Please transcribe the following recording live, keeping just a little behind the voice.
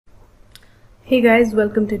Hey guys,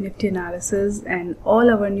 welcome to Nifty Analysis, and all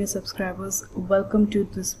our new subscribers, welcome to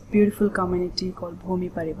this beautiful community called Bhoomi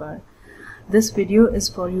Paribar. This video is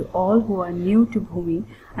for you all who are new to Bhoomi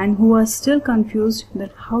and who are still confused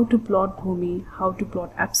that how to plot Bhoomi, how to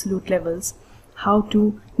plot absolute levels, how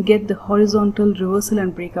to get the horizontal reversal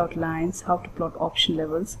and breakout lines, how to plot option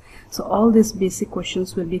levels. So all these basic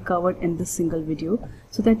questions will be covered in this single video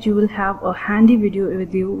so that you will have a handy video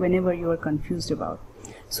with you whenever you are confused about.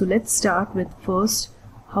 So let's start with first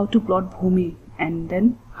how to plot Bhoomi and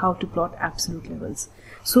then how to plot absolute levels.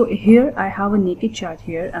 So here I have a naked chart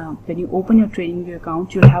here. When you open your TradingView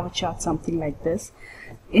account, you'll have a chart something like this.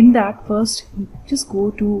 In that, first just go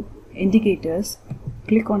to indicators,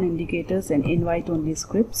 click on indicators and invite only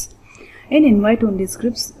scripts. In invite only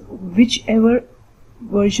scripts, whichever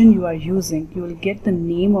version you are using, you will get the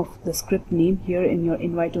name of the script name here in your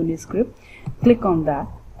invite only script. Click on that.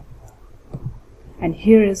 And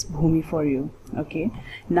here is Bhoomi for you. Okay,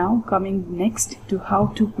 now coming next to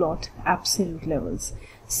how to plot absolute levels.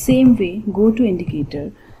 Same way, go to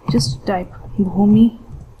indicator, just type Bhoomi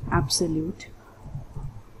absolute.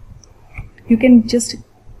 You can just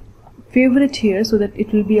favorite here so that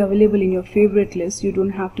it will be available in your favorite list. You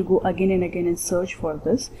don't have to go again and again and search for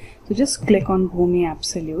this. So just click on Bhoomi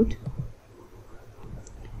absolute.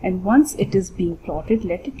 And once it is being plotted,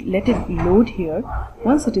 let it load here.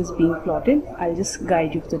 Once it is being plotted, I'll just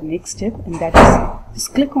guide you to the next step, and that is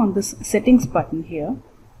just click on this settings button here.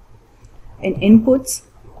 In inputs,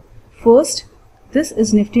 first, this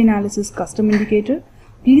is Nifty Analysis custom indicator.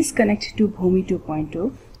 Please connect to Bhoomi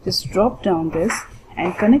 2.0. Just drop down this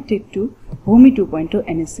and connect it to Bhoomi 2.0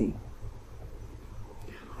 NSE.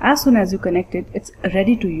 As soon as you connect it, it's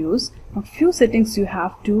ready to use. A few settings you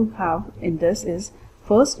have to have in this is,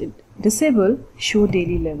 first, disable show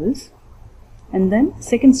daily levels, and then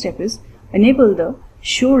second step is enable the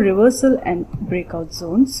show reversal and breakout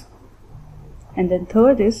zones, and then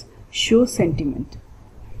third is show sentiment.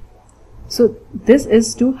 So this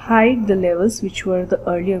is to hide the levels which were the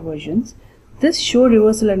earlier versions. This show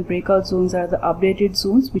reversal and breakout zones are the updated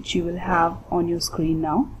zones which you will have on your screen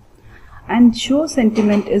now, and show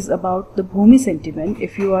sentiment is about the Bhoomi sentiment.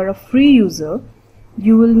 If you are a free user,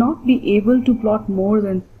 you will not be able to plot more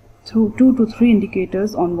than 2 to 3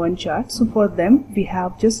 indicators on one chart. So for them, we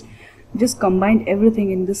have just combined everything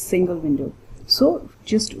in this single window. So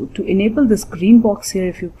just to enable this green box here,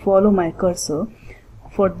 if you follow my cursor,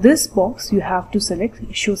 for this box you have to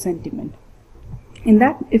select show sentiment. In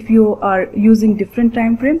that, if you are using different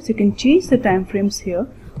time frames, you can change the time frames here,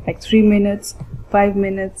 like 3 minutes, 5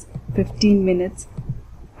 minutes, 15 minutes,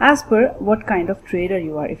 as per what kind of trader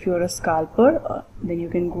you are. If you are a scalper, then you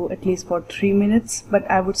can go at least for 3 minutes, but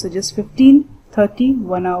I would suggest 15, 30,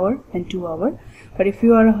 1 hour and 2 hour. But if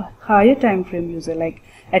you are a higher time frame user, like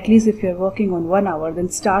at least if you are working on 1 hour, then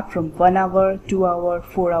start from 1 hour, 2 hour,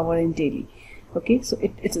 4 hour and daily. Okay, so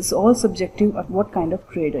it is all subjective of what kind of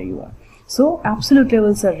trader you are. So absolute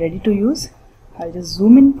levels are ready to use. I'll just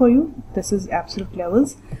zoom in for you. This is absolute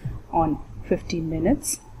levels on 15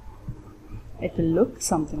 minutes. It will look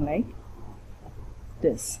something like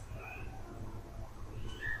this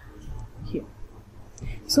here.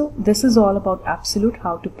 So this is all about absolute,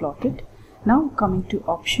 how to plot it. Now coming to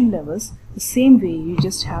option levels, the same way, you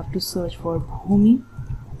just have to search for Bhoomi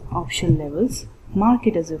option levels, mark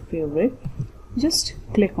it as your favorite, just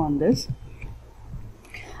click on this,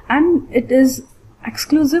 and it is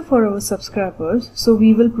exclusive for our subscribers, so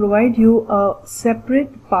we will provide you a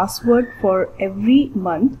separate password for every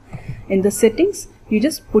month. In the settings, you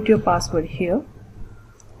just put your password here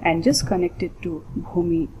and just connect it to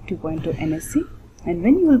Bhoomi 2.0 NSE, and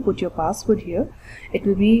when you will put your password here, it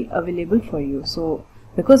will be available for you. So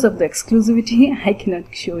because of the exclusivity, I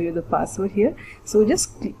cannot show you the password here, so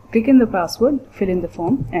just click in the password, fill in the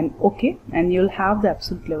form and OK, and you'll have the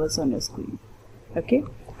absolute levels on your screen. Okay,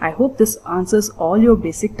 I hope this answers all your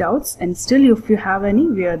basic doubts, and still if you have any,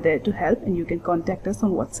 we are there to help, and you can contact us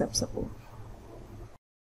on WhatsApp support.